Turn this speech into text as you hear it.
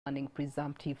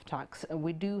Presumptive tax.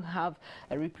 We do have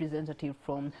a representative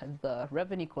from the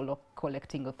Revenue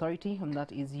Collecting Authority, and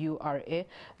that is URA,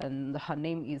 and her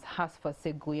name is Hasfa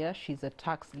Seguya. She's a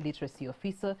tax literacy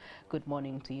officer. Good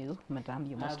morning to you, Madam.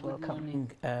 You're most welcome.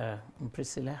 Good morning,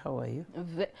 Priscilla. How are you?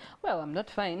 Well, I'm not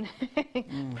fine.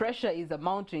 Pressure is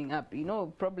mounting up. You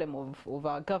know, problem of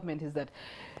our government is that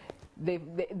they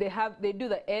do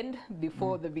the end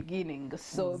before the beginning,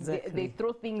 so exactly. they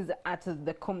throw things at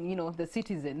the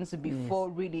citizens before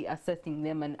really assessing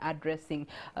them and addressing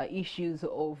issues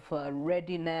of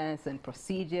readiness and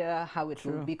procedure, how it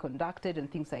will be conducted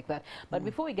and things like that. But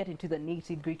before we get into the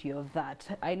nitty-gritty of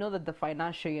that, I know that the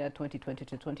financial year 2020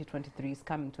 to 2023 is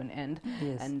coming to an end,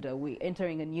 and we're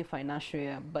entering a new financial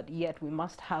year, but yet we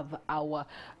must have our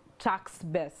tax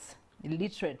base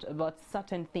literate about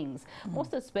certain things,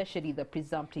 most especially the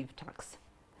presumptive tax.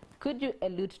 Could you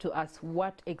allude to us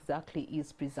what exactly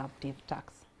is presumptive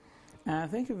tax?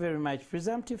 Thank you very much.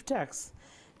 Presumptive tax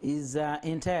is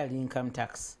entirely income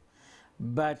tax,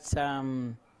 but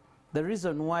the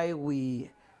reason why we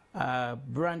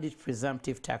brand it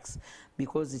presumptive tax,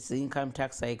 because it's the income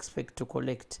tax I expect to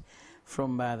collect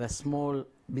from the small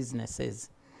businesses.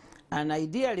 And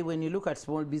ideally, when you look at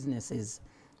small businesses,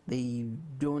 they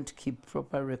don't keep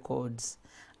proper records.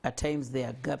 At times there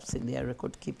are gaps in their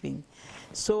record keeping.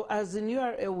 So as in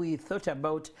URA, we thought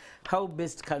about how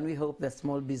best can we help the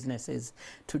small businesses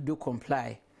to do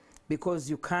comply, because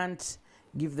you can't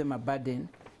give them a burden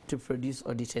to produce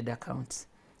audited accounts.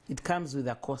 It comes with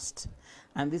a cost,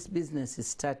 and this business is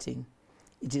starting.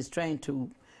 It is trying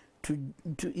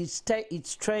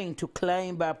it's trying to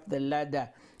climb up the ladder,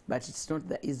 but it's not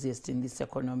the easiest in this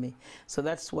economy. So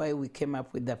that's why we came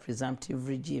up with the presumptive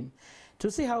regime,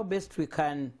 to see how best we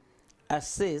can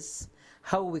assess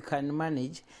how we can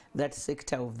manage that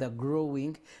sector of the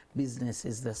growing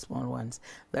businesses, the small ones.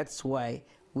 That's why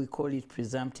we call it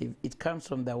presumptive. It comes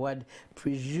from the word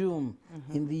presume.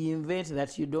 In the event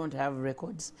that you don't have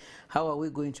records, how are we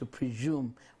going to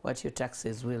presume what your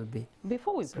taxes will be?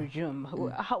 Before we presume,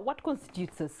 what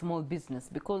constitutes a small business?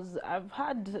 Because I've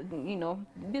had,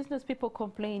 business people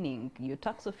complaining. Your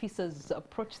tax officers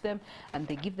approach them and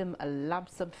they give them a lump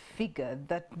sum figure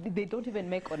that they don't even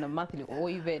make on a monthly or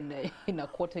even in a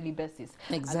quarterly basis.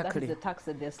 Exactly. And that is the tax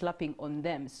that they're slapping on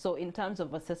them. So in terms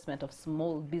of assessment of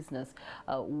small business,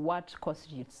 what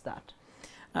constitutes that?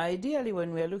 Ideally,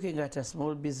 when we are looking at a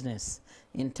small business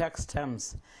in tax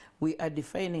terms, we are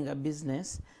defining a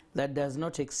business that does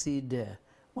not exceed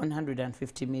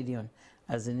 150 million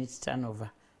as in its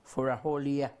turnover for a whole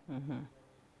year.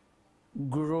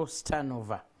 Gross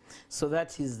turnover. So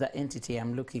that is the entity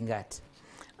I'm looking at.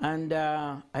 And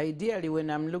ideally, when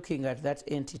I'm looking at that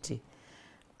entity,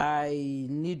 I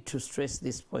need to stress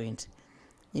this point.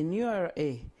 In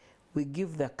URA, we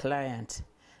give the client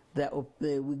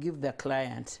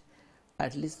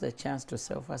at least the chance to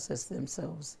self-assess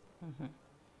themselves.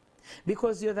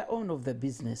 Because you're the owner of the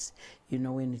business. You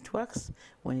know when it works,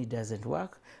 when it doesn't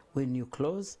work, when you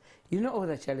close, you know all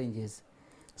the challenges.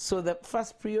 So the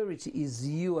first priority is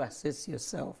you assess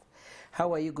yourself.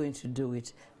 How are you going to do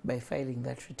it? By filing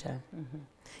that return.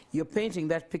 You're painting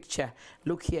that picture.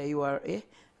 Look here, you are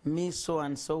me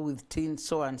so-and-so with teen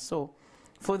so-and-so.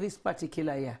 For this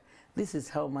particular year, this is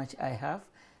how much I have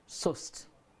sourced.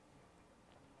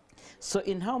 So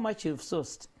in how much you've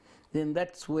sourced, then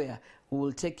that's where we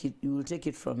will take it. You will take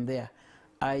it from there.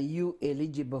 Are you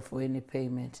eligible for any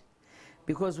payment?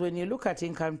 Because when you look at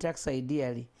income tax,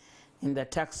 ideally, in the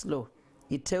tax law,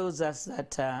 it tells us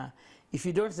that if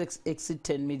you don't exceed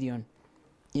 10 million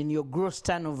in your gross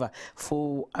turnover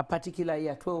for a particular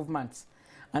year, 12 months,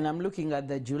 and I'm looking at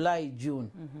the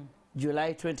July-June,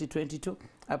 July 2022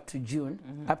 up to June,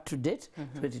 up to date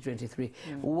 2023.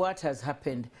 What has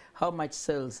happened? How much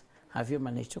sales have you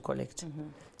managed to collect?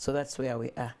 So that's where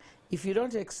we are. If you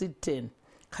don't exceed 10,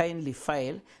 kindly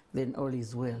file, then all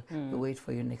is well. We wait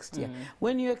for you next year.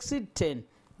 When you exceed 10,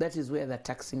 that is where the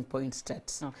taxing point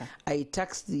starts. I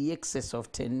tax the excess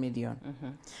of 10 million.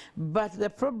 But the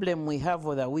problem we have,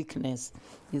 or the weakness,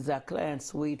 is our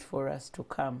clients wait for us to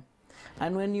come.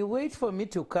 And when you wait for me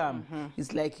to come,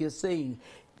 it's like you're saying,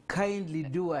 kindly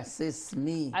do assess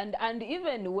me. And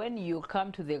even when you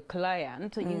come to the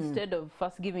client, instead of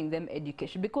first giving them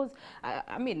education, because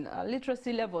I mean,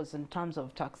 literacy levels in terms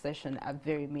of taxation are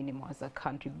very minimal as a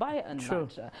country, by and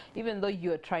large, even though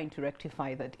you are trying to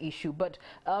rectify that issue. But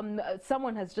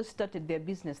someone has just started their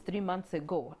business 3 months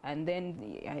ago, and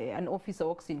then an officer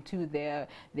walks into their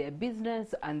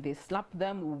business and they slap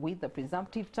them with the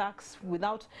presumptive tax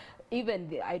without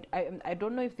even I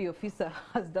don't know if the officer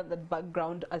has done that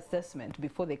background assessment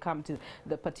before they come to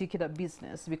the particular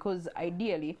business, because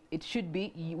ideally it should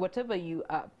be whatever you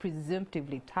are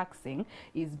presumptively taxing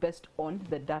is based on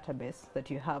the database that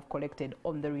you have collected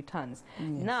on the returns.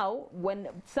 Yes. Now, when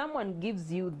someone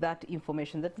gives you that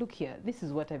information, that look here, this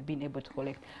is what I've been able to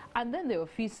collect, and then the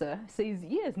officer says,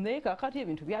 yes,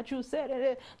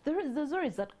 there's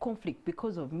always that conflict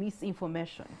because of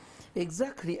misinformation.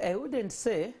 Exactly. I wouldn't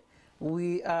say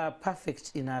we are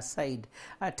perfect in our side.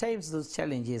 At times those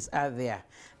challenges are there,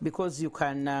 because you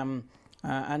can,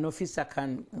 an officer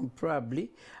can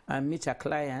probably meet a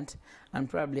client and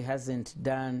probably hasn't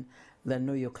done the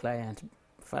know your client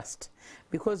first.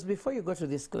 Because before you go to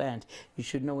this client, you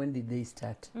should know when did they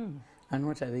start. And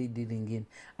what are they dealing in.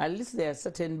 At least there are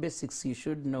certain basics you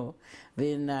should know.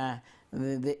 Then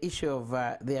the issue of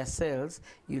their sales,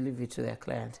 you leave it to their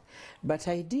client. But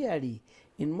ideally,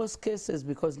 in most cases,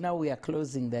 because now we are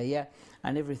closing the year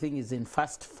and everything is in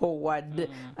fast forward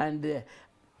and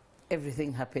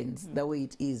everything happens the way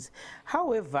it is.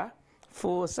 However,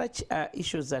 for such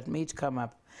issues that may come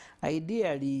up,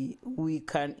 ideally we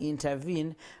can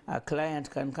intervene. A client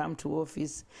can come to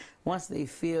office once they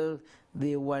feel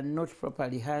they were not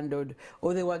properly handled,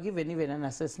 or they were given even an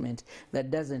assessment that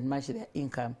doesn't match their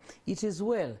income. It is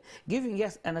well. Giving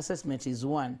yes an assessment is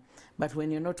one, but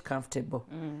when you're not comfortable,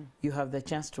 you have the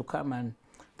chance to come and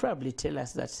probably tell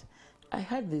us that I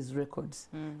had these records.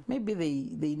 Maybe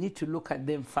they need to look at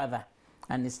them further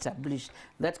and establish.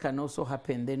 That can also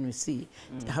happen. Then we see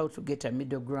how to get a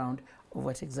middle ground of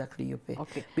what exactly you pay.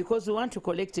 Okay. Because we want to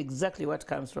collect exactly what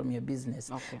comes from your business.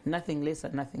 Okay. Nothing less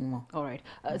and nothing more. All right.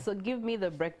 So give me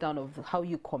the breakdown of how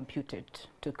you compute it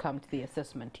to come to the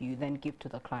assessment you then give to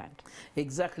the client.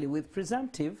 Exactly. With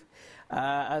presumptive,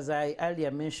 as I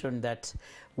earlier mentioned, that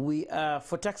we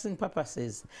for taxing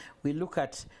purposes, we look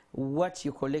at what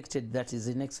you collected that is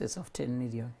in excess of 10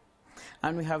 million.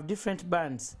 And we have different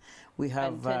bands. We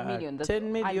have 10 million,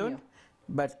 10 million.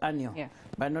 But annual,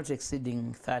 but not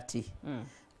exceeding 30.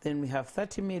 Then we have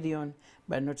 30 million,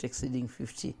 but not exceeding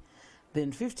 50.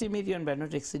 Then 50 million, but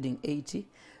not exceeding 80.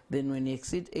 Then when you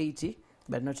exceed 80,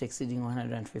 but not exceeding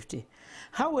 150.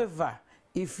 However,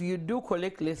 if you do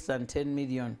collect less than 10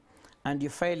 million and you're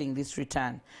filing this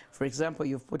return, for example,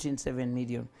 you've put in 7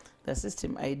 million, the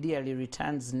system ideally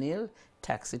returns nil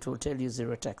tax. It will tell you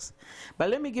zero tax. But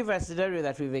let me give a scenario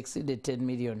that we've exceeded 10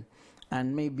 million,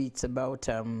 and maybe it's about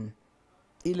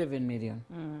 11 million.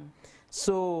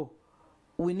 So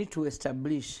we need to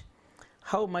establish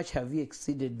how much have you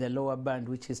exceeded the lower band,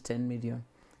 which is 10 million.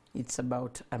 It's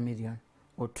about 1 million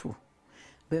or 2.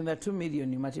 Then the 2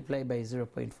 million you multiply by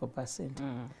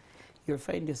 0.4%. You'll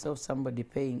find yourself somebody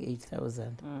paying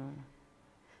 8,000.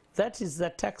 That is the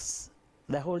tax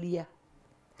the whole year.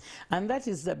 And that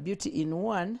is the beauty in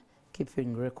one,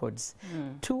 keeping records.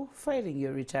 2, filing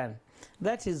your return.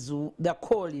 That is the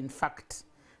call, in fact,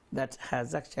 that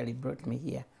has actually brought me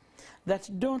here. That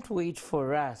don't wait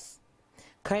for us.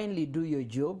 Kindly do your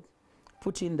job,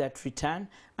 put in that return,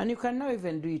 and you can now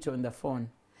even do it on the phone.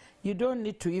 You don't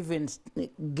need to even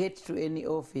get to any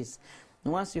office.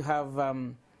 Once you have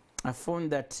a phone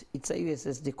that it's a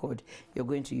USSD code you're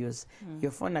going to use,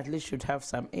 your phone at least should have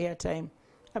some airtime,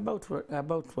 about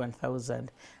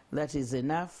 1,000. That is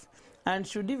enough. And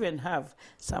should even have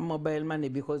some mobile money,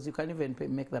 because you can even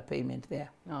make the payment there.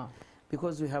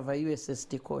 Because we have a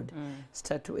USSD code,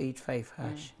 start to 85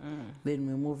 hash. Then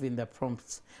we move in the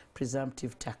prompts,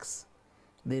 presumptive tax.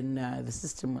 Then the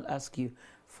system will ask you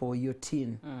for your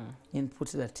TIN. Input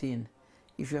the TIN.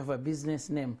 If you have a business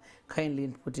name, kindly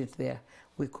input it there.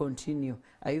 We continue.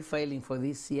 Are you filing for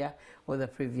this year or the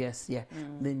previous year?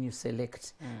 Then you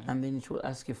select, and then it will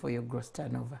ask you for your gross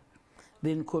turnover.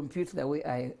 Then compute the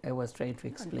way I was trying to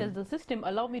explain. Does the system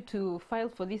allow me to file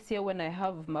for this year when I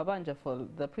have Mabanja for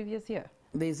the previous year?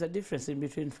 There is a difference in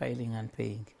between filing and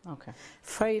paying. Okay.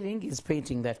 Filing is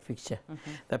painting that picture.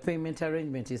 The payment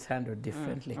arrangement is handled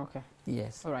differently. Okay.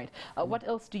 Yes. All right. What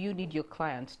else do you need your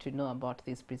clients to know about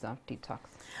this presumptive tax?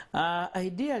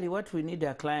 Ideally, what we need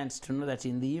our clients to know, that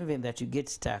in the event that you get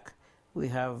stuck, we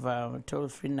have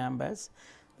toll-free numbers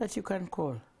that you can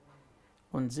call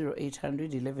on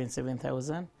 0800 11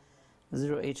 7000,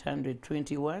 0800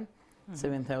 21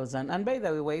 7000. And by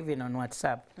the way, we're even on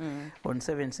WhatsApp on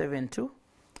 772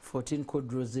 14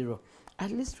 code 0.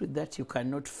 At least with that, you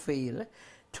cannot fail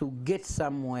to get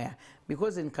somewhere,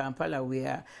 because in Kampala we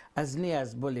are as near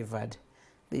as Boulevard.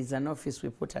 There is an office we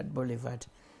put at Boulevard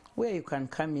where you can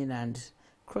come in and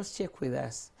cross-check with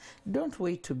us. Don't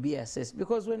wait to be assessed,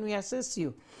 because when we assess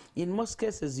you, in most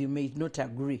cases you may not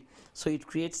agree. So it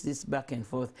creates this back and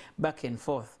forth,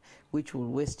 which will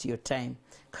waste your time.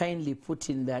 Kindly put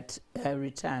in that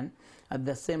return. At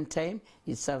the same time,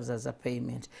 it serves as a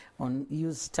payment.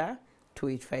 Use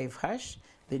 *285#.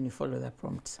 Then you follow the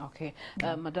prompts. Okay.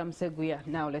 Madam Seguya,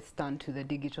 now let's turn to the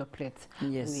digital plates.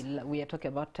 Yes. We are talking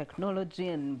about technology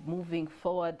and moving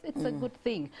forward. It's a good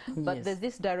thing. But Yes. there's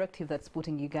this directive that's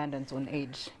putting Ugandans on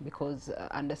edge, because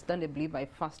understandably by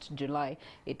 1st July,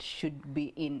 it should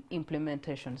be in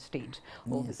implementation stage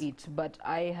of Yes. it. But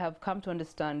I have come to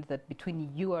understand that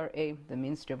between URA, the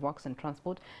Ministry of Works and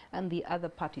Transport, and the other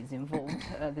parties involved,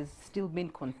 there's still been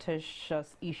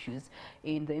contentious issues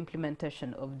in the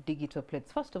implementation of digital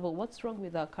plates. First of all, what's wrong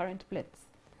with our current plates?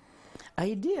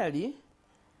 Ideally,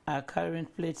 our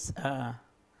current plates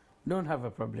don't have a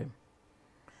problem,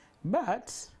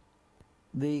 but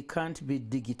they can't be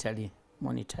digitally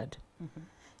monitored,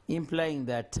 implying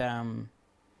that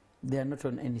they are not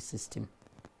on any system.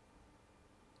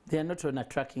 They are not on a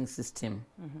tracking system.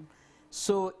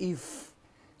 So if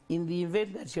in the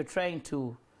event that you're trying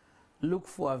to look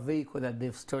for a vehicle that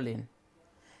they've stolen,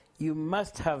 you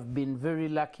must have been very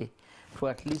lucky to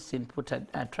at least input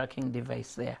a tracking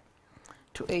device there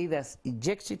to either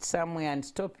eject it somewhere and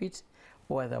stop it,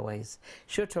 or otherwise.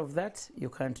 Short of that, you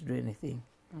can't do anything.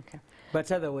 Okay. But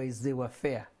otherwise, they were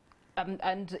fair.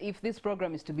 And if this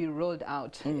program is to be rolled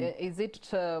out, is it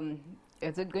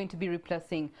going to be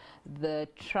replacing the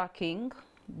tracking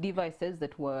devices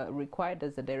that were required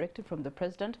as a directive from the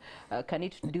president? Can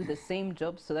it do the same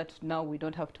job, so that now we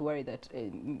don't have to worry that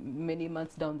many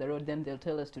months down the road then they'll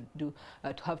tell us to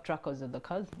have trackers of the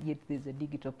cars, yet there's a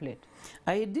digital plate?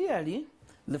 Ideally,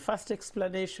 the first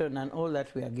explanation and all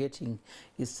that we are getting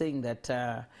is saying that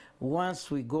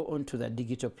once we go onto the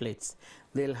digital plates,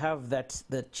 they'll have the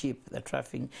chip, the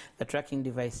tracking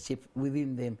device chip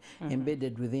within them,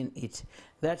 embedded within it.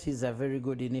 That is a very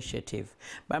good initiative.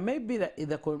 But maybe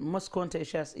the most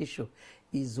contentious issue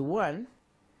is, one,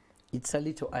 it's a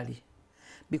little early,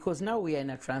 because now we are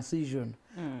in a transition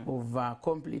of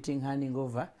completing handing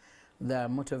over the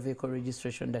motor vehicle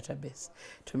registration database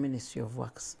to Ministry of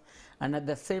Works. And at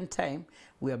the same time,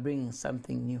 we are bringing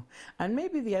something new. And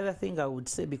maybe the other thing I would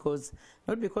say,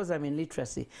 not because I'm in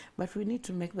literacy, but we need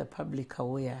to make the public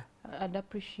aware. And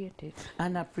appreciate it.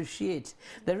 And appreciate.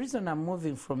 The reason I'm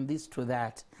moving from this to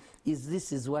that is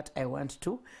this is what I want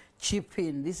to chip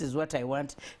in. This is what I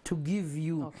want to give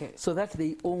you, so that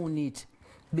they own it,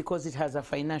 because it has a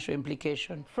financial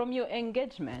implication. From your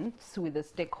engagements with the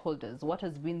stakeholders, what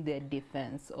has been their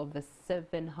defense of the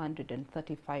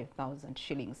 735,000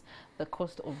 shillings, the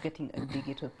cost of getting a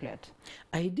digital plate?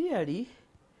 Ideally,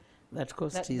 that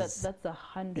cost that's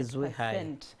 100% is way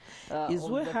high. Is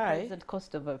way high. Present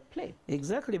cost of a plate.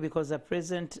 Exactly, because the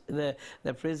present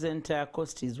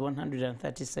cost is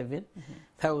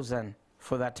 137,000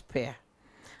 for that pair,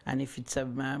 and if it's a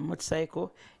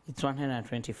motorcycle, it's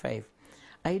 125.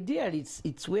 Ideally,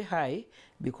 it's way high,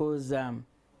 because I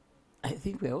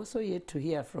think we're also yet to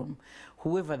hear from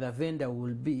whoever the vendor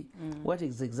will be what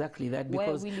is exactly that,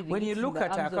 because when you look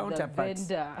at our counterparts,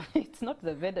 it's not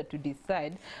the vendor to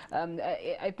decide.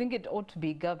 I think it ought to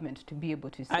be government to be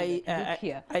able to say, look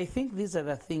here. I think these are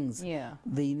the things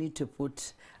they need to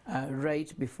put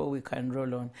right before we can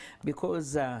roll on,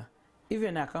 because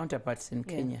even our counterparts in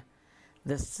Kenya,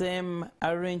 the same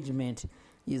arrangement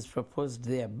is proposed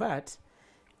there, but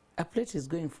a plate is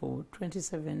going for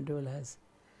 $27,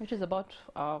 which is about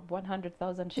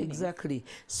 100,000 shillings. Exactly.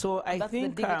 So I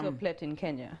think that's the digital plate in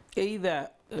Kenya. Either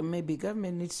maybe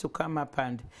government needs to come up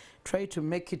and try to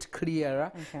make it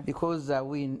clearer, because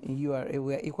we are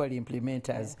equally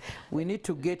implementers. We need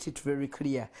to get it very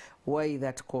clear why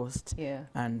that cost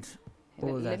and.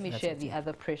 Let me share the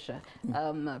other pressure.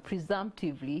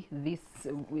 Presumptively, this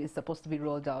is supposed to be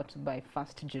rolled out by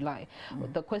 1st July.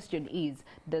 The question is,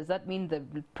 does that mean the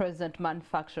present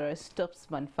manufacturer stops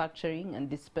manufacturing and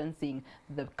dispensing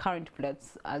the current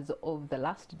plates as of the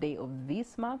last day of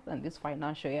this month and this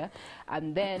financial year?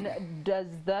 And then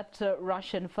does that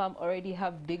Russian firm already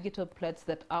have digital plates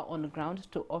that are on the ground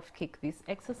to off-kick this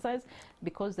exercise?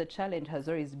 Because the challenge has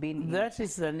always been... That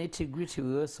is the nitty-gritty.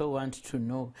 We also want to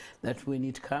know that when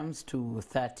it comes to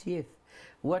 30th,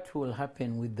 what will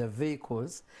happen with the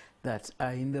vehicles that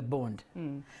are in the bond,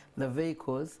 the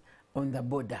vehicles on the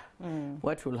border,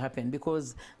 what will happen?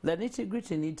 Because the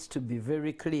nitty-gritty needs to be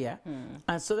very clear,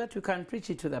 and so that we can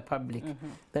preach it to the public,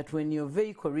 that when your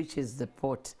vehicle reaches the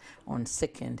port on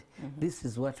 2nd, this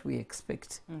is what we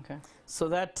expect. So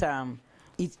that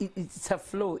it's a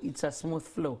flow, it's a smooth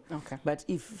flow. Okay. But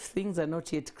if things are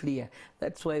not yet clear,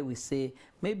 that's why we say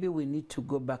maybe we need to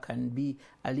go back and be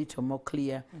a little more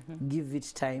clear, give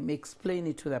it time, explain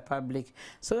it to the public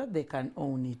so that they can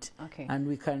own it. Okay. And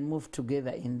we can move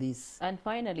together in this. And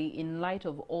finally, in light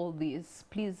of all this,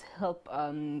 please help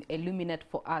illuminate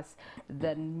for us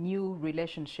the new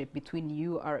relationship between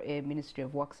URA, Ministry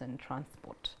of Works and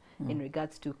Transport, in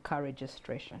regards to car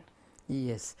registration.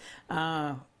 Yes.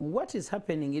 What is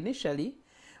happening initially,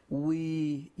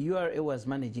 URA was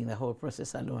managing the whole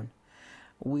process alone.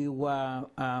 We were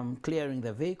clearing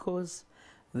the vehicles,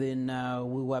 then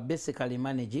we were basically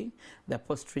managing the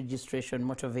post-registration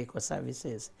motor vehicle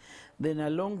services. Then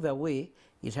along the way,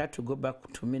 it had to go back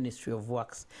to Ministry of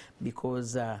Works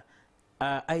because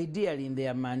ideally in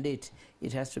their mandate,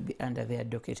 it has to be under their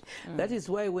docket. That is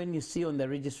why when you see on the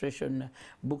registration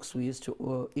books we used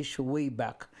to issue way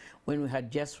back, when we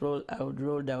had just rolled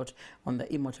out on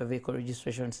the e-motor vehicle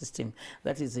registration system,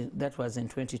 that was in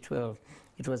 2012.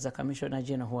 It was the Commissioner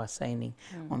General who was signing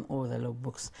on all the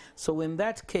logbooks. So when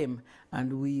that came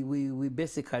and we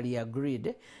basically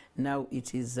agreed, now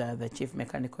it is the Chief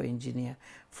Mechanical Engineer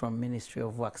from Ministry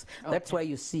of Works. Okay. That's why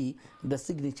you see the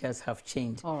signatures have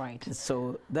changed. All right.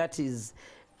 So that is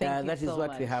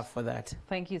what we have for that.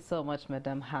 Thank you so much,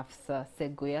 Madam Hafsa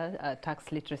Seguya,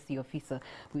 Tax Literacy Officer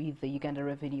with the Uganda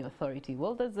Revenue Authority.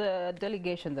 Well, there's a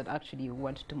delegation that actually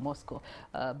went to Moscow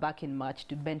back in March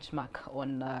to benchmark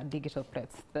on digital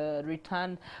plates. The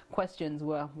return questions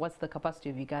were, what's the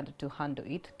capacity of Uganda to handle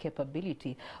it,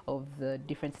 capability of the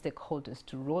different stakeholders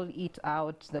to roll it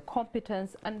out, the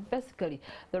competence, and basically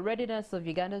the readiness of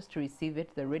Ugandans to receive it,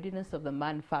 the readiness of the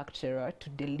manufacturer to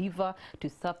deliver, to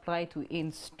supply, to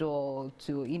install,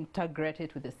 to integrate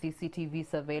it with the CCTV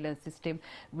surveillance system.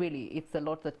 Really, it's a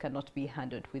lot that cannot be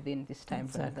handled within this time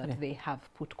frame that they have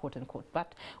put, quote unquote.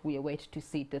 But we await to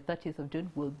see. The 30th of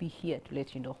June will be here to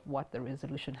let you know what the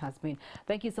resolution has been.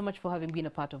 Thank you so much for having been a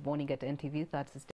part of Morning at NTV. That's